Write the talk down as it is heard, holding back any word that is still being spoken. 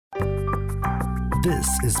This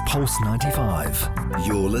is Pulse 95.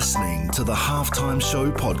 You're listening to the Halftime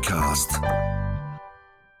Show podcast.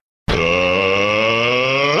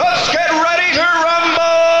 Let's get ready to rumble!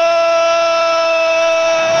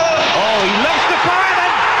 Oh, he lifts the fire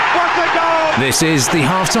and what a goal! This is the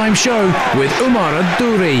Halftime Show with Umar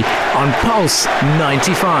Adouri on Pulse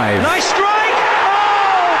 95. Nice strike!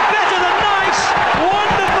 Oh, better than nice!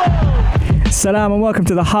 Wonderful! Salam and welcome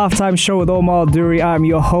to the Halftime Show with Omar Adouri. I'm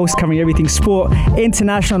your host, covering everything sport,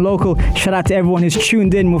 international, local. Shout out to everyone who's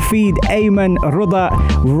tuned in. Mufid, Ayman, Ruda,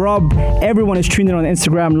 Rob, everyone is tuned in on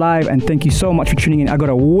Instagram Live, and thank you so much for tuning in. I got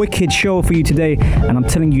a wicked show for you today, and I'm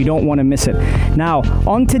telling you, you don't want to miss it. Now,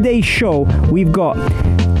 on today's show, we've got: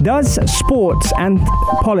 does sports and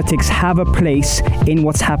politics have a place in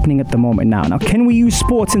what's happening at the moment now? Now, can we use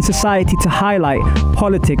sports in society to highlight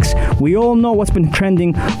politics? We all know what's been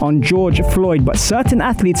trending on George Floyd, but certain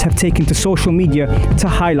athletes have taken to social media to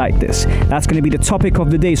highlight this. That's going to be the topic of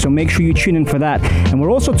the day, so make sure you tune in for that. And we're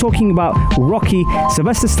also talking about Rocky.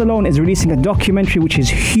 Sylvester Stallone is releasing a documentary which is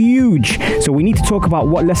huge, so we need to talk about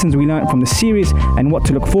what lessons we learned from the series and what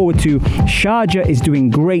to look forward to. Sharjah is doing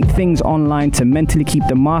great things online to mentally keep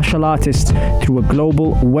the martial artists through a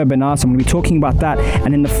global webinar, so I'm going to be talking about that.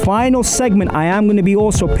 And in the final segment, I am going to be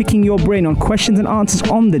also picking your brain on questions and answers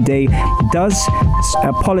on the day. Does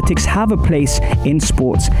politics have a place in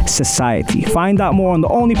sports society? Find out more on the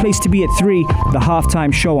only place to be at 3, the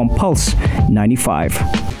Halftime Show on Pulse 95.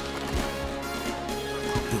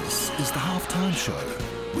 This is the Halftime Show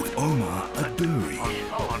with Omar Adouri.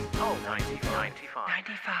 On Pulse 95.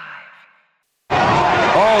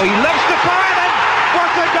 Oh, he lifts the fire and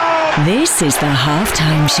what a goal! This is the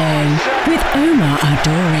Halftime Show with Omar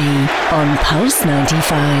Adouri on Pulse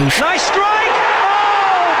 95. Nice strike!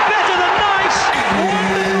 Oh, better than nice!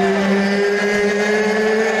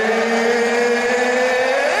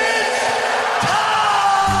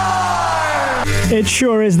 It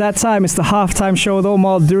sure is that time. It's the Halftime Show with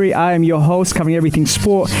Omar Adouri. I am your host, covering everything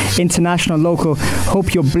sport, international, local.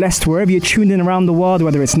 Hope you're blessed wherever you're tuned in around the world,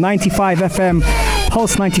 whether it's 95 FM,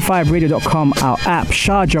 Pulse95Radio.com, our app,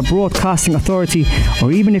 Sharjah Broadcasting Authority,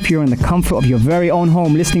 or even if you're in the comfort of your very own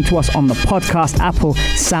home listening to us on the podcast, Apple,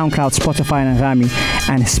 SoundCloud, Spotify, and Rami.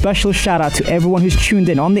 And a special shout out to everyone who's tuned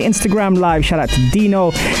in on the Instagram Live. Shout out to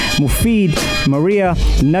Dino, Mufid, Maria,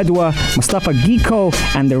 Nadwa, Mustafa Giko,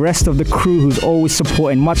 and the rest of the crew who's always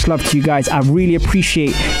supporting. Much love to you guys. I really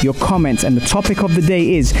appreciate your comments. And the topic of the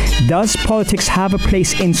day is: does politics have a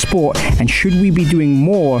place in sport, and should we be doing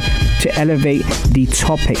more to elevate the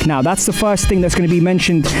topic? Now, that's the first thing that's going to be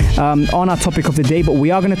mentioned on our topic of the day, but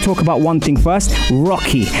we are going to talk about one thing first.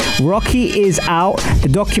 Rocky is out. The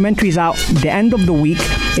documentary is out the end of the week.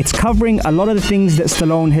 It's covering a lot of the things that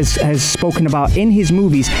Stallone has spoken about in his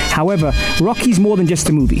movies. However, Rocky's more than just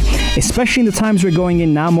a movie. Especially in the times we're going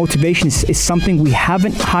in now, motivation is something we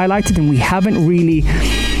haven't highlighted, and we haven't really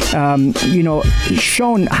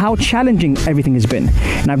shown how challenging everything has been.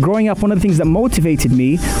 Now, growing up, one of the things that motivated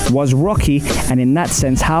me was Rocky, and in that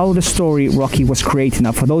sense, how the story Rocky was created.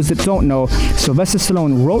 Now, for those that don't know, Sylvester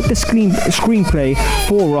Stallone wrote the screenplay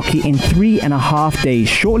for Rocky in 3.5 days,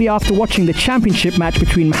 shortly after watching the championship match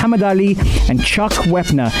between Muhammad Ali and Chuck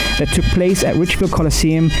Wepner that took place at Richfield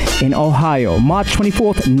Coliseum in Ohio, March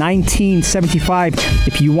 24th, 1975,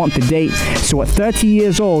 if you want the date. So at 30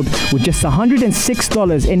 years old, with just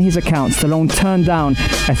 $106 in his account, Stallone turned down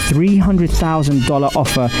a $300,000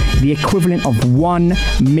 offer, the equivalent of $1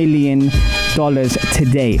 million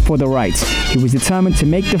today, for the rights. He was determined to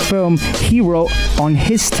make the film he wrote on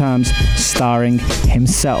his terms, starring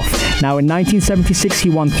himself. Now, in 1976, he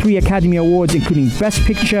won 3 Academy Awards, including Best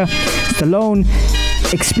Picture. Stallone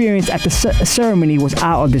experience at the ceremony was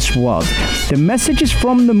out of this world. The messages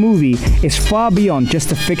from the movie is far beyond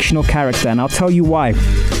just a fictional character, and I'll tell you why.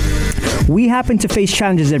 We happen to face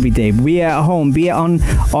challenges every day, be it at home, be it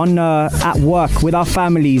at work, with our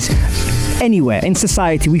families. Anywhere in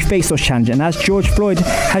society, we face those challenges, and as George Floyd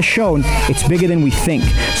has shown, it's bigger than we think.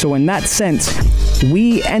 So in that sense,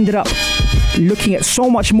 we ended up looking at so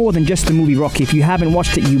much more than just the movie Rocky. If you haven't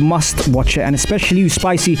watched it, you must watch it, and especially you,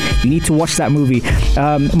 Spicy, you need to watch that movie.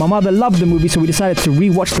 My mother loved the movie, so we decided to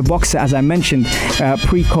rewatch the box set, as I mentioned,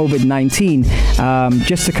 pre-COVID-19,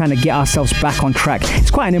 just to kind of get ourselves back on track. It's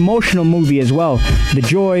quite an emotional movie as well. The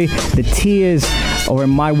joy, the tears, or in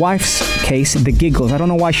my wife's case, the giggles. I don't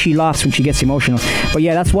know why she laughs when she gets emotional. But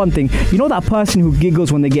yeah, that's one thing. You know that person who giggles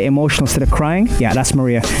when they get emotional instead of crying? Yeah, that's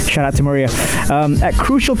Maria. Shout out to Maria. At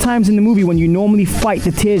crucial times in the movie when you normally fight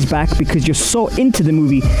the tears back because you're so into the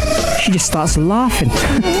movie, she just starts laughing.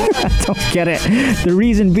 I don't get it. The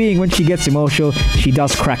reason being, when she gets emotional, she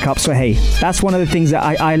does crack up. So hey, that's one of the things that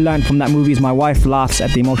I learned from that movie, is my wife laughs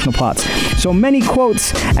at the emotional parts. So many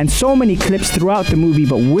quotes and so many clips throughout the movie,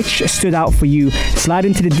 but which stood out for you? Slide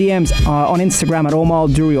into the DMs on Instagram at Omar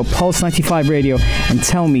Al-Duri or Pulse 95 Radio and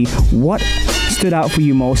tell me what stood out for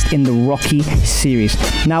you most in the Rocky series.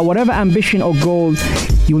 Now, whatever ambition or goal,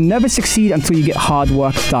 you'll never succeed until you get hard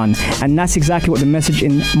work done. And that's exactly what the message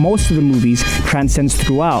in most of the movies transcends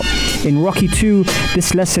throughout. In Rocky 2,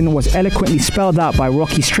 this lesson was eloquently spelled out by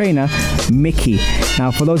Rocky's trainer, Mickey.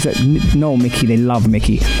 Now, for those that know Mickey, they love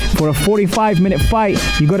Mickey. For a 45-minute fight,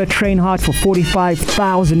 you got to train hard for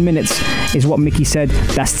 45,000 minutes, is what Mickey said.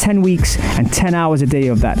 That's 10 weeks and 10 hours a day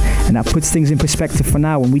of that. And that puts things in perspective for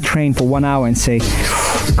now when we train for 1 hour and say,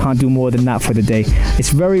 can't do more than that for the day. It's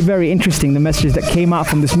very, very interesting, the messages that came out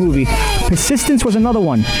from this movie. Persistence was another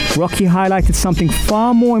one. Rocky highlighted something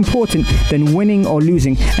far more important than winning or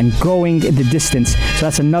losing and going the distance. So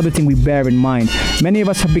that's another thing we bear in mind. Many of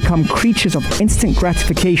us have become creatures of instant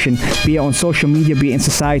gratification, be it on social media, be it in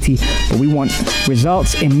society, but we want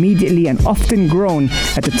results immediately and often grown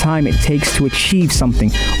at the time it takes to achieve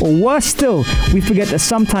something. Or worse still, we forget that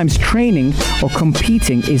sometimes training or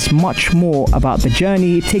competing is much more about the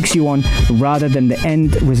journey it takes you on rather than the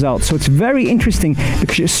end result. So it's very interesting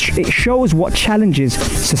because it shows what challenges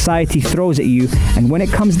society throws at you, and when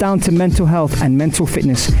it comes down to mental health and mental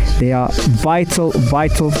fitness, they are vital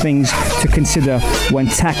things to consider when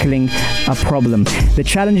tackling a problem. The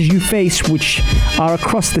challenges you face, which are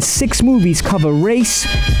across the 6 movies, cover race,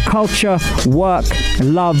 culture, work,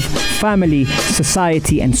 love, family,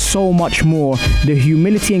 society, and so much more. The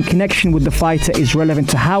humility and connection with the fighter is relevant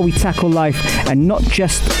to how we tackle life and not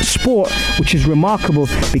just sport, which is remarkable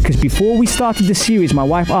because before we started the series, my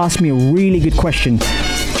wife asked me a really good question.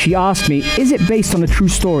 She asked me, is it based on a true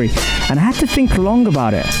story? And I had to think long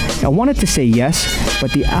about it. I wanted to say yes,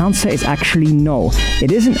 but the answer is actually no.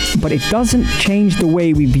 It isn't, but it doesn't change the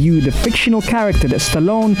way we view the fictional character that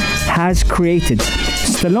Stallone has created.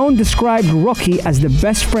 Stallone described Rocky as the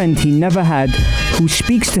best friend he never had, who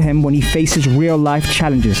speaks to him when he faces real-life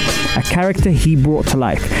challenges, a character he brought to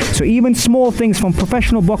life. So even small things from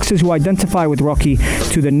professional boxers who identify with Rocky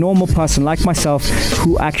to the normal person like myself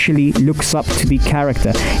who actually looks up to the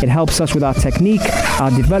character. It helps us with our technique, our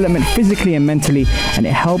development physically and mentally, and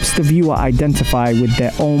it helps the viewer identify with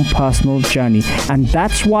their own personal journey. And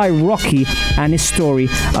that's why Rocky and his story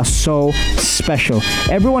are so special.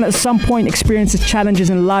 Everyone at some point experiences challenges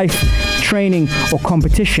in life, training, or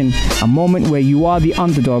competition, a moment where you are the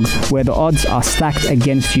underdog, where the odds are stacked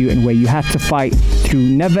against you, and where you have to fight through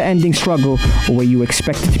never-ending struggle, or where you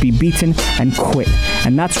expected to be beaten and quit.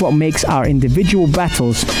 And that's what makes our individual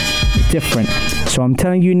battles different. So I'm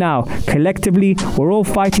telling you now, collectively, we're all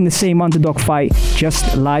fighting the same underdog fight,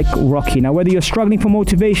 just like Rocky. Now, whether you're struggling for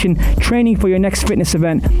motivation, training for your next fitness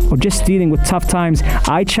event, or just dealing with tough times,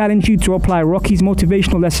 I challenge you to apply Rocky's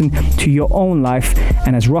motivational lesson to your own life.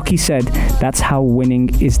 And as Rocky said, that's how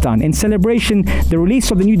winning is done. In celebration, the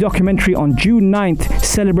release of the new documentary on June 9th,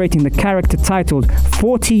 celebrating the character titled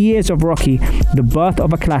 40 Years of Rocky, The Birth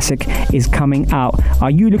of a Classic, is coming out.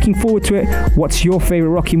 Are you looking forward to it? What's your favorite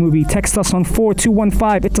Rocky movie? Text us on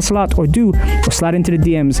 4215 Itasalat or slide into the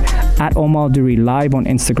DMs at Omar Al-Duri live on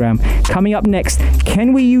Instagram. Coming up next,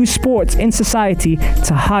 can we use sports in society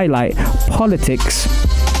to highlight politics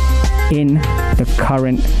in the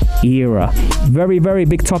current era? Very, very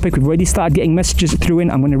big topic. We've already started getting messages through in.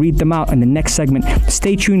 I'm going to read them out in the next segment.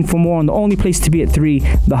 Stay tuned for more on the only place to be at 3,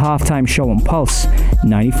 the Halftime Show on Pulse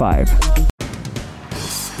 95.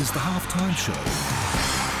 This is the Halftime Show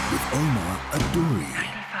with Omar Al-Duri.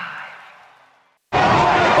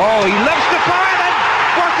 Oh, he loves the fire and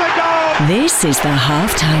what a goal! This is the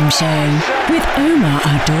Halftime Show with Omar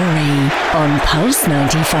Al-Duri on Pulse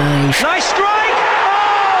 95. Nice strike!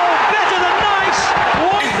 Oh, better than nice!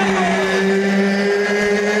 Wonderful!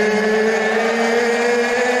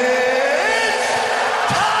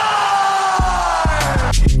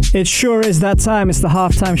 It sure is that time. It's the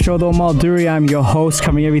Halftime Show with Omar Al-Duri. I'm your host,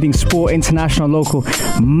 covering everything sport, international, local.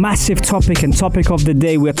 Massive topic and topic of the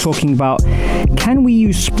day. We're talking about, can we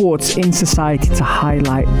use sports in society to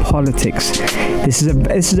highlight politics? This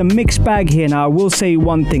is a mixed bag here. Now, I will say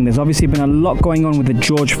one thing. There's obviously been a lot going on with the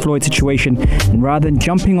George Floyd situation, and rather than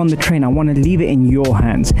jumping on the train, I want to leave it in your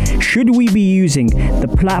hands. Should we be using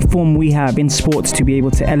the platform we have in sports to be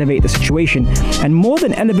able to elevate the situation, and more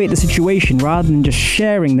than elevate the situation, rather than just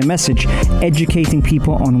sharing the message, educating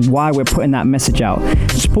people on why we're putting that message out?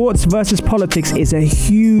 Sports versus politics is a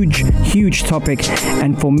huge topic,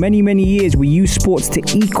 and for many years we use sports to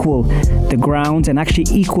equal the ground and actually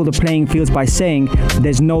equal the playing fields by saying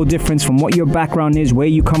there's no difference from what your background is, where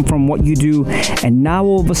you come from, what you do. And now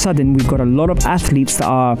all of a sudden we've got a lot of athletes that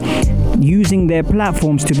are using their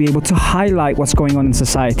platforms to be able to highlight what's going on in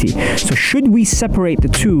society. So should we separate the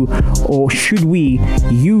two, or should we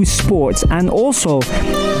use sports and also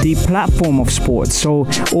the platform of sports, so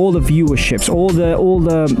all the viewerships, all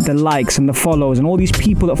the likes and the follows and all these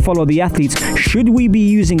people that follow the athletes, should we be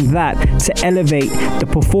using that to elevate the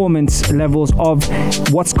performance levels of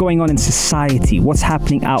what's going on in society, what's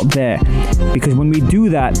happening out there? Because when we do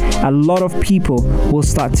that, a lot of people will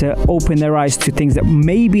start to open their eyes to things that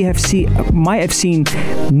maybe might have seen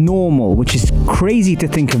normal, which is crazy to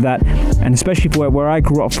think of that. And especially for where I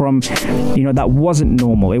grew up from, that wasn't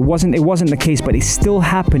normal. It wasn't the case, but it still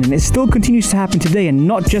happened, and it still continues to happen today, and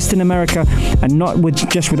not just in America, and not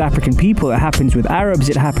just with African people. It happens with Arabs,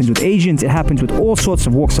 it happens with Asians, it happens with all sorts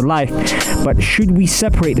of walks of life. But should we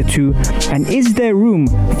separate the two? And is there room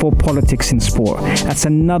for politics in sport? That's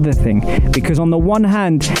another thing, because on the one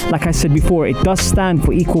hand, like I said before, it does stand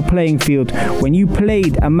for equal playing field. When you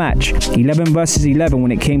played a match, 11 versus 11,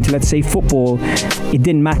 when it came to, let's say, football, it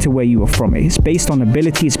didn't matter where you were from. It's based on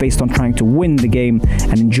ability, it's based on trying to win the game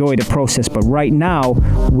and enjoy the process. But right now,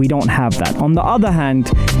 we don't have that. On the other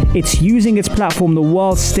hand, it's using its platform, the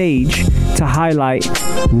world stage, to highlight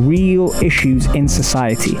real issues in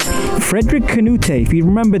society. Frederic Canute, if you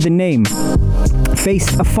remember the name,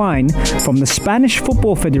 faced a fine from the Spanish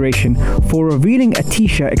Football Federation for revealing a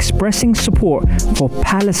t-shirt expressing support for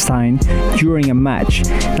Palestine during a match.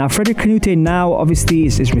 Now, Frederic Canute now obviously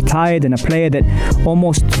is retired, and a player that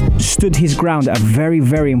almost stood his ground at a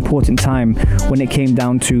very important time when it came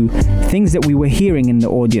down to things that we were hearing in the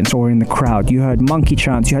audience or in the crowd. You heard monkey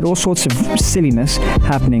chants, you had all sorts of silliness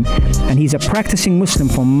happening, and he's a practicing Muslim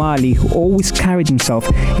from Mali who always carried himself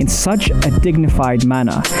in such a dignified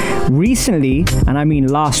manner. Recently, and I mean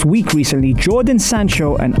last week recently, Jadon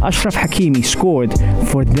Sancho and Achraf Hakimi scored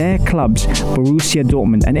for their clubs, Borussia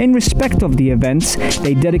Dortmund. And in respect of the events,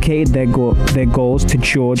 they dedicated their goals to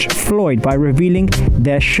George Floyd by revealing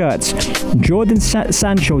their shirts. Jadon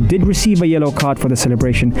Sancho did receive a yellow card for the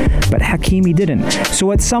celebration, but Hakimi didn't.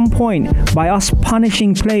 So at some point, by us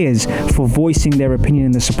punishing players for voicing their opinion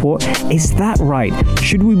in the support, is that right?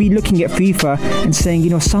 Should we be looking at FIFA and saying,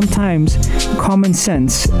 sometimes common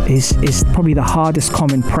sense is probably the hardest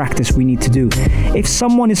common practice we need to do. If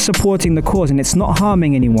someone is supporting the cause and it's not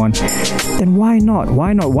harming anyone, then why not?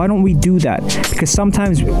 Why don't we do that? Because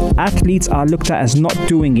sometimes athletes are looked at as not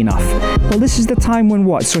doing enough. Well, this is the time when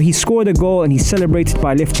what? So he scored a goal and he celebrated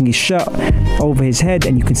by lifting his shirt over his head,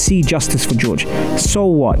 and you can see justice for George. So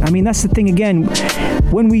what? I mean, that's the thing again.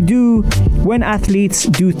 When athletes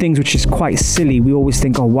do things which is quite silly, we always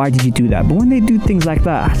think, oh, why did you do that? But when they do things like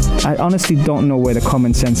that, I honestly don't know where the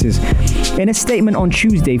common sense is. In a statement on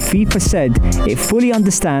Tuesday, FIFA said it fully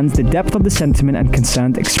understands the depth of the sentiment and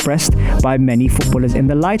concern expressed by many footballers in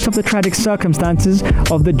the light of the tragic circumstances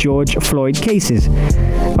of the George Floyd cases.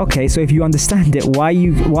 Okay, so if you understand it, why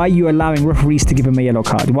are you allowing referees to give him a yellow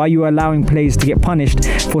card? Why are you allowing players to get punished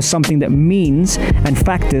for something that means and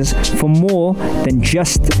factors for more than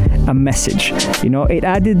just a message? It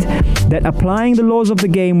added that applying the laws of the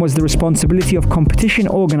game was the responsibility of competition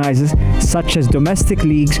organizers such as domestic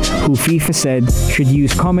leagues, who FIFA said should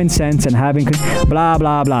use common sense and having blah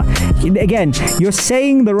blah blah. Again, you're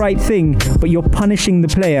saying the right thing, but you're punishing the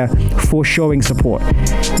player for showing support.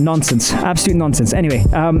 Nonsense, absolute nonsense. Anyway,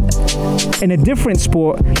 in a different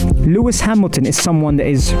sport, Lewis Hamilton is someone that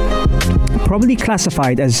is probably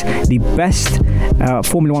classified as the best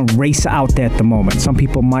Formula One racer out there at the moment. Some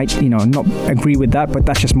people might, not agree with that, but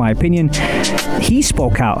that's just my opinion. He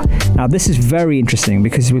spoke out. Now, this is very interesting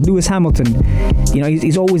because with Lewis Hamilton,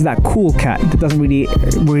 he's always that cool cat that doesn't really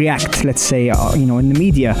react, let's say, in the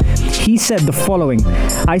media. He said the following: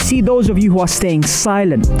 "I see those of you who are staying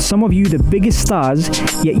silent, some of you the biggest stars,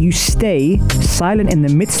 yet you stay silent in the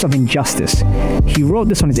midst of injustice." He wrote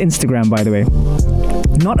this on his Instagram, by the way.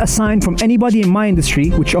 Not a sign from anybody in my industry,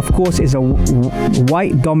 which of course is a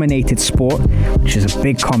white-dominated sport, which is a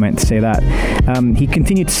big comment to say that. He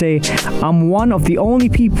continued to say, I'm one of the only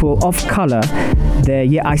people of color there,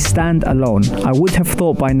 yet I stand alone. I would have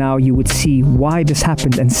thought by now you would see why this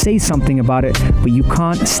happened and say something about it, but you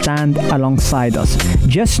can't stand alongside us.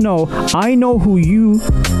 Just know, I know who you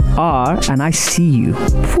are and I see you.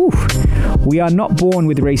 Whew. We are not born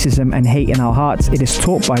with racism and hate in our hearts. It is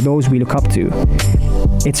taught by those we look up to.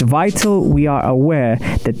 It's vital we are aware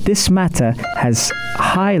that this matter has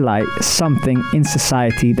highlight something in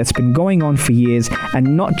society that's been going on for years,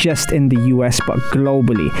 and not just in the US but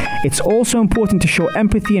globally. It's also important to show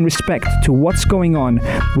empathy and respect to what's going on.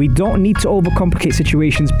 We don't need to overcomplicate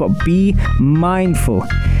situations, but be mindful.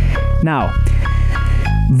 Now,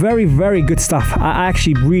 very, very good stuff. I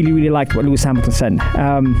actually really liked what Lewis Hamilton said.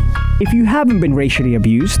 If you haven't been racially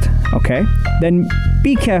abused, okay, then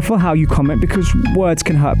be careful how you comment, because words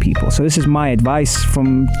can hurt people. So this is my advice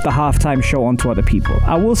from the halftime show on to other people.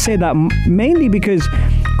 I will say that mainly because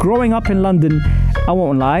growing up in London, I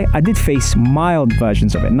won't lie, I did face mild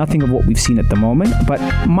versions of it. Nothing of what we've seen at the moment, but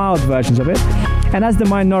mild versions of it. And as the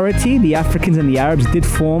minority, the Africans and the Arabs did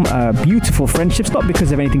form beautiful friendships, not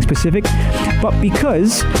because of anything specific, but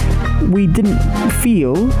because we didn't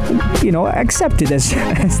feel, accepted as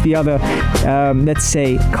the other, let's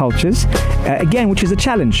say, cultures. Again, which is a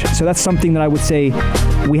challenge. So that's something that I would say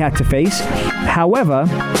we had to face. However,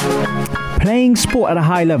 playing sport at a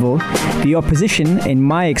high level, the opposition, in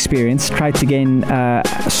my experience, tried to gain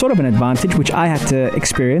sort of an advantage, which I had to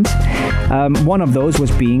experience. One of those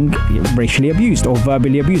was being racially abused, or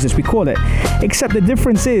verbally abused, as we call it. Except the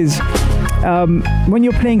difference is, when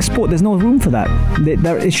you're playing sport, there's no room for that.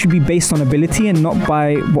 It should be based on ability and not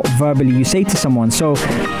by what verbally you say to someone. So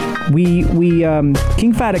we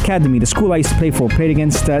King Fahd Academy, the school I used to play for, played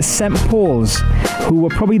against St. Paul's, who were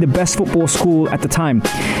probably the best football school at the time,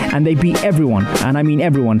 and they beat everyone, and I mean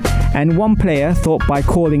everyone. And one player thought by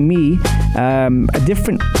calling me a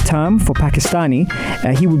different term for Pakistani,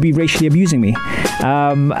 he would be racially abusing me.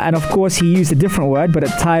 And of course he used a different word, but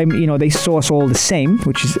at the time, they saw us all the same,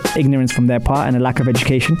 which is ignorance from their part and a lack of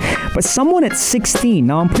education. But someone at 16,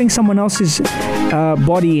 now I'm putting someone else's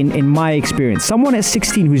body in my experience, someone at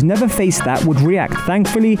 16 who's never faced that would react.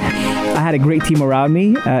 Thankfully, I had a great team around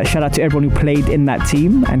me. Shout out to everyone who played in that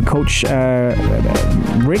team, and Coach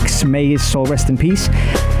Ricks, may his soul rest in peace.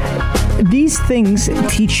 These things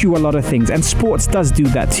teach you a lot of things, and sports does do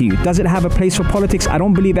that to you. Does it have a place for politics? I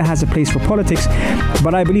don't believe it has a place for politics,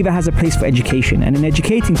 but I believe it has a place for education. And in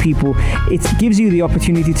educating people, it gives you the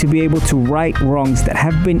opportunity to be able to right wrongs that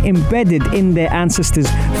have been embedded in their ancestors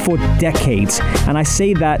for decades. And I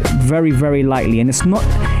say that very, very lightly. And it's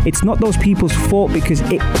not those people's fault, because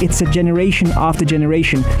it's a generation after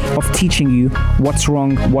generation of teaching you what's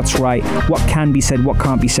wrong, what's right, what can be said, what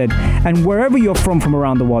can't be said. And wherever you're from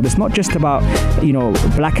around the world, it's not just about,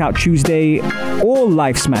 Blackout Tuesday. All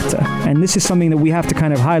lives matter. And this is something that we have to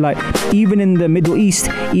kind of highlight, even in the Middle East,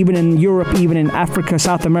 even in Europe, even in Africa,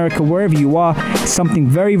 South America, wherever you are. Something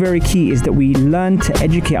very, very key is that we learn to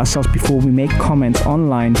educate ourselves before we make comments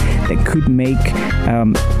online that could make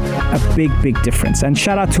a big difference. And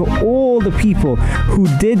shout out to all the people who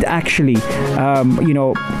did actually,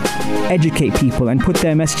 educate people and put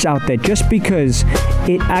their message out there, just because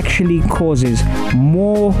it actually causes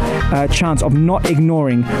more chance of not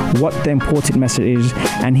ignoring what the important message is.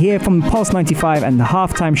 And here from Pulse 95 and the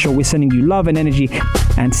Halftime Show, we're sending you love and energy.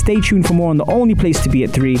 And stay tuned for more on the only place to be at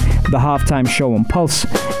 3, the Halftime Show on Pulse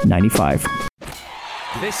 95.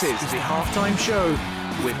 This is the Halftime Show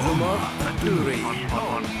with Umar Adouri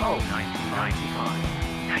on Pulse 95.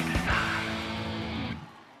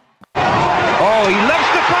 Oh, he loves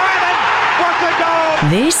the fire, then what a goal!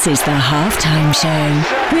 This is the Halftime Show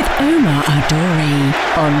with Omar Adouri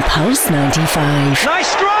on Pulse 95. Nice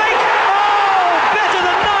strike! Oh, better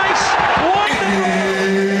than nice! Wonderful!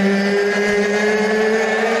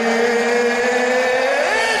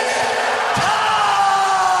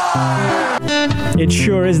 It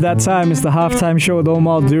sure is that time. It's the Halftime Show with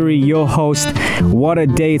Omar Adouri, your host. What a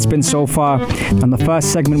day it's been so far. On the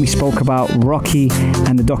first segment, we spoke about Rocky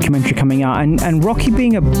and the documentary coming out, and Rocky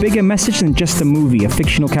being a bigger message than just a movie, a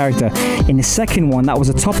fictional character. In the second one, that was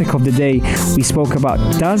a topic of the day. We spoke about,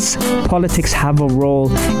 does politics have a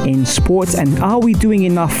role in sports, and are we doing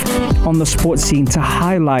enough on the sports scene to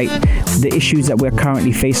highlight the issues that we're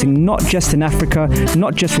currently facing, not just in Africa,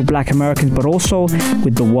 not just with Black Americans, but also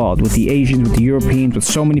with the world, with the Asians, with the Europeans, Palestinians, with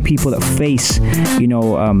so many people that face,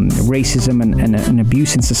 racism and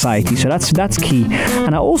abuse in society. So that's key.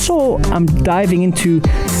 And I'm diving into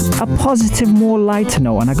a positive, more lighter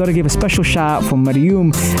note. And I got to give a special shout out for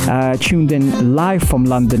Mariam, tuned in live from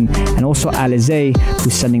London, and also Alizé,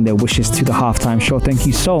 who's sending their wishes to the halftime show. Thank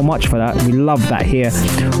you so much for that. We love that here.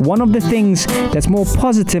 One of the things that's more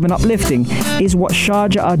positive and uplifting is what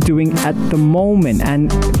Sharjah are doing at the moment,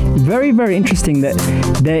 and very, very interesting that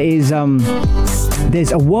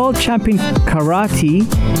there's a world champion karate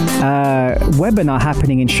webinar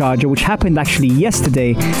happening in Sharjah, which happened actually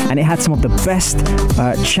yesterday, and it had some of the best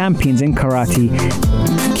champions in karate,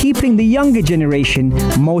 keeping the younger generation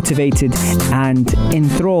motivated and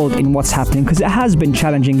enthralled in what's happening, because it has been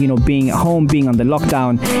challenging, being at home, being on the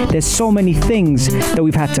lockdown. There's so many things that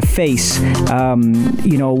we've had to face,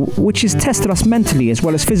 which has tested us mentally as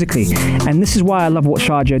well as physically. And this is why I love what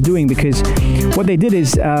Sharjah are doing, because what they did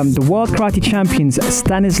is the world karate champions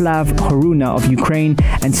Stanislav Horuna of Ukraine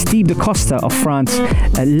and Steve DaCosta of France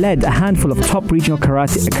led a handful of top regional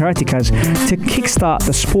karatekas to kickstart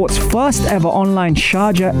the sport's first ever online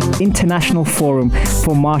Sharjah International Forum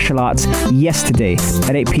for Martial Arts yesterday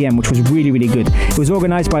at 8 p.m, which was really, really good. It was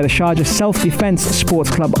organized by the Sharjah Self-Defense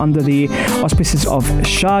Sports Club under the auspices of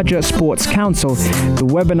Sharjah Sports Council. The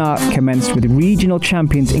webinar commenced with regional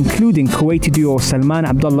champions including Kuwaiti duo Salman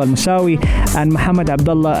Abdullah Al-Musawi and Muhammad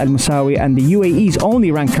Abdullah Al-Musawi, and the UAE's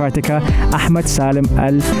only ranked karateka Ahmed Salim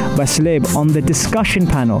Al-Basleb on the discussion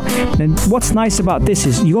panel. And what's nice about this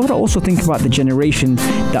is you got to also think about the generation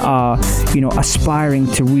that are, aspiring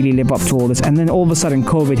to really live up to all this, and then all of a sudden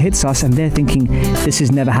COVID hits us and they're thinking this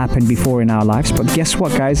has never happened before in our lives. But guess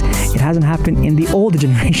what, guys? It hasn't happened in the older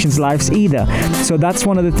generation's lives either. So that's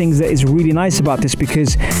one of the things that is really nice about this,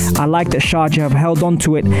 because I like that Sharjah have held on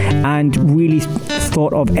to it and really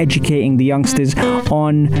thought of educating the youngsters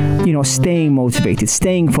on, staying motivated,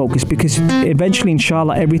 staying focused, because eventually,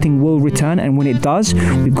 inshallah, everything will return, and when it does,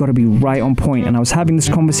 we've got to be right on point. And I was having this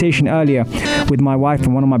conversation earlier with my wife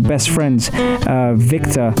and one of my best friends,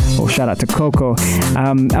 Victor, or shout out to Coco,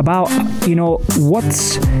 about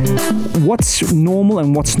what's normal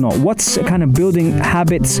and what's not, what's kind of building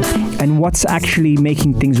habits and what's actually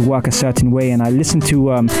making things work a certain way. And I listened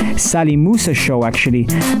to Sally Musa's show actually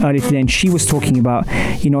earlier today, and she was talking about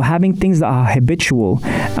having things that are habitual,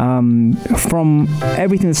 from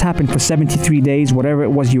everything that's happened for 73 days, whatever it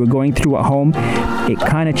was you were going through at home. It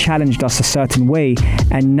kind of challenged us a certain way,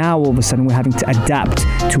 and now all of a sudden we're having to adapt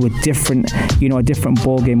to a different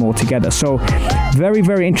ball game altogether. So very,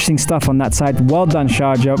 very interesting stuff on that side. Well done,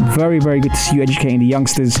 Sharjah. Very, very good to see you educating the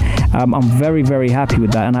youngsters. I'm very, very happy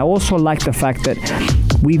with that. And I also like the fact that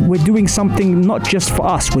we're doing something not just for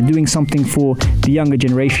us, we're doing something for the younger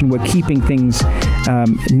generation. We're keeping things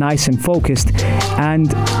nice and focused.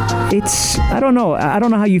 And I don't know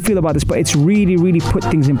how you feel about this, but it's really, really put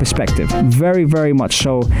things in perspective. Very, very much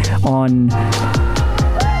so on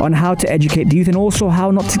how to educate the youth, and also how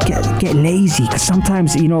not to get lazy, because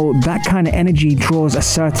sometimes that kind of energy draws a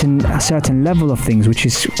certain level of things, which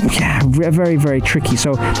is very, very tricky.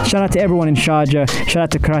 So shout out to everyone in Sharjah, shout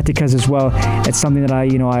out to karatekas as well. It's something that I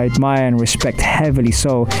admire and respect heavily.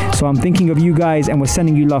 So I'm thinking of you guys, and we're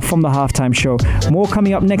sending you love from the halftime show. More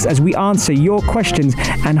coming up next as we answer your questions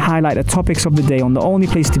and highlight the topics of the day on the only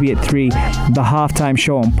place to be at 3, the halftime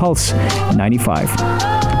show on Pulse 95.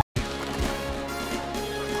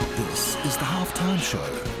 Is the halftime show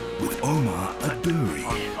with Omar Adouri.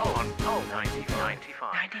 On 95.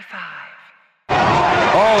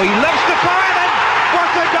 Oh, he loves the fire then.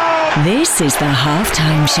 What a goal! This is the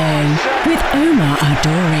halftime show with Omar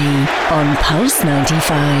Adouri on Pulse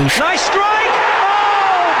 95. Nice strike!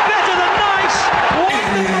 Oh, better than nice!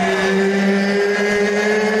 Wonderful!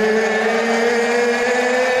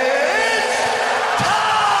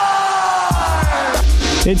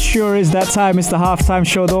 It sure is that time. It's the halftime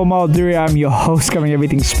show with Omar Adouri. I'm your host, covering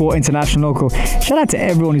everything sport, international, local. Shout out to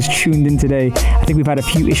everyone who's tuned in today. I think we've had a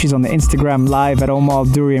few issues on the Instagram live at Omar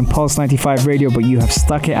Adouri and Pulse 95 Radio, but you have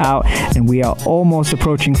stuck it out, and we are almost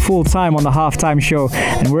approaching full time on the halftime show.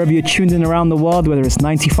 And wherever you're tuned in around the world, whether it's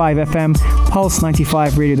 95 FM,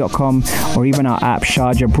 Pulse95Radio.com, or even our app,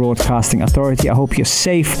 Sharjah Broadcasting Authority, I hope you're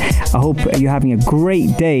safe. I hope you're having a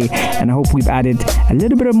great day, and I hope we've added a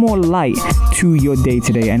little bit of more light to your day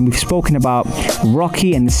today. And we've spoken about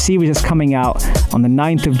Rocky and the series that's coming out on the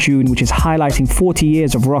 9th of June, which is highlighting 40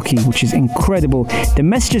 years of Rocky, which is incredible. The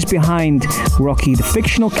messages behind Rocky, the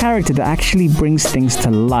fictional character that actually brings things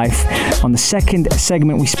to life. On the second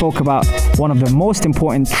segment, we spoke about one of the most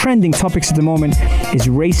important trending topics at the moment is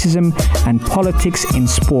racism and politics in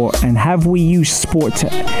sport, and have we used sport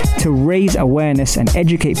to raise awareness and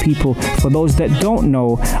educate people for those that don't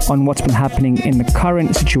know on what's been happening in the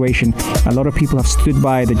current situation. A lot of people have stood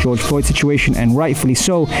by the George Floyd situation, and rightfully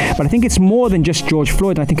so, but I think it's more than just George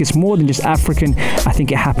Floyd, and I think it's more than just African. I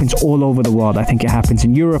think it happens all over the world. I think it happens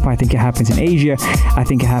in Europe, I think it happens in Asia, I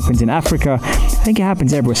think it happens in Africa, I think it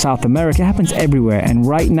happens everywhere, South America, it happens everywhere. And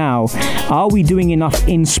right now, are we doing enough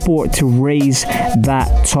in sport to raise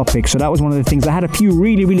that topic? So that was one of the things. I had a few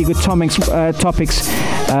really good topics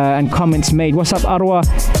and comments made. What's up, Arwa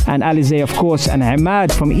and Alizé, of course, and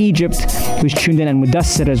Ahmad from Egypt, who's tuned in, and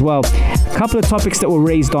Mudassir as well. A couple of topics that were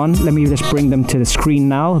raised on. Let me just bring them to the screen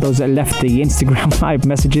now. Those that left the Instagram live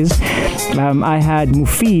messages. I had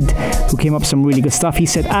Mufid, who came up with some really good stuff. He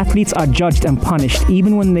said, athletes are judged and punished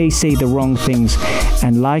even when they say the wrong things,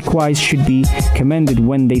 and likewise should be commended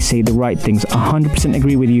when they say the right things. 100%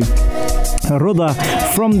 agree with you. Ruda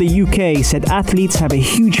from the UK said athletes have a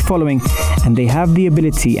huge following and they have the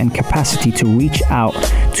ability and capacity to reach out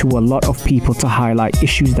to a lot of people to highlight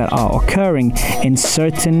issues that are occurring in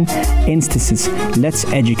certain instances. Let's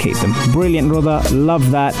educate them. Brilliant, Ruda.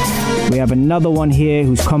 Love that. We have another one here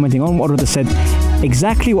who's commenting on what Ruda said.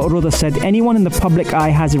 Exactly what Ruda said. Anyone in the public eye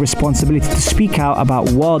has a responsibility to speak out about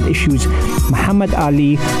world issues. Muhammad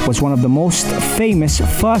Ali was one of the most famous,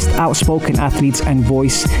 first outspoken athletes and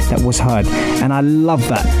voice that was heard. And I love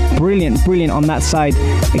that. Brilliant on that side.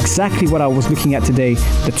 Exactly what I was looking at today.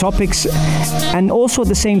 The topics, and also at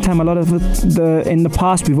the same time, a lot of in the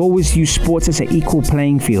past, we've always used sports as an equal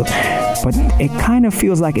playing field. But it kind of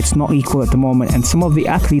feels like it's not equal at the moment, and some of the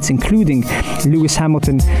athletes, including Lewis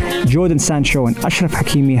Hamilton, Jordan Sancho and Ashraf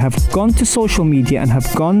Hakimi, have gone to social media and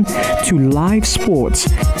have gone to live sports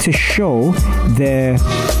to show their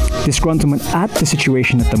disgruntlement at the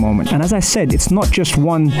situation at the moment. And as I said, it's not just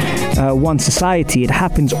one society, it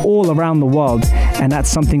happens all around the world, and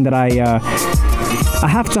that's something that I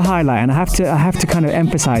have to highlight, and I have to kind of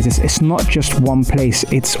emphasize this. It's not just one place,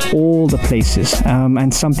 it's all the places,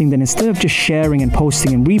 and something that instead of just sharing and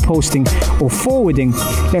posting and reposting or forwarding,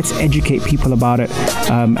 let's educate people about it,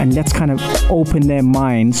 and let's kind of open their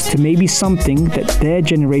minds to maybe something that their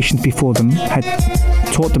generations before them had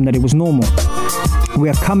taught them that it was normal. We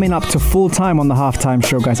are coming up to full time on the halftime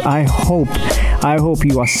show, guys. I hope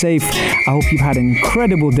you are safe. I hope you've had an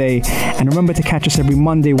incredible day. And remember to catch us every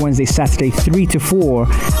Monday, Wednesday, Saturday, 3 to 4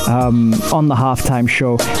 on the halftime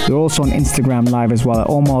show. We're also on Instagram Live as well at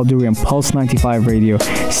Omar Al-Duri and Pulse 95 Radio.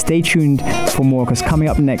 Stay tuned for more, because coming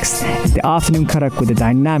up next is the Afternoon Karak with the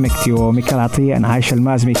dynamic duo Mikhail Atiyah and Aisha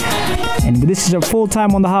Al-Mazmi. And this is a full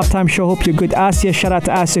time on the halftime show. Hope you're good. Asya, shout out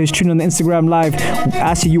to Asya who's tuned on the Instagram Live.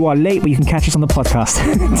 Asya, you are late, but you can catch us on the podcast.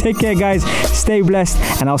 Take care, guys. Stay blessed,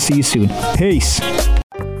 and I'll see you soon. Peace.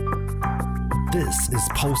 This is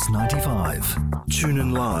Pulse 95. Tune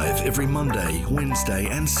in live every Monday, Wednesday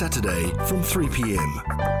and Saturday from 3 p.m.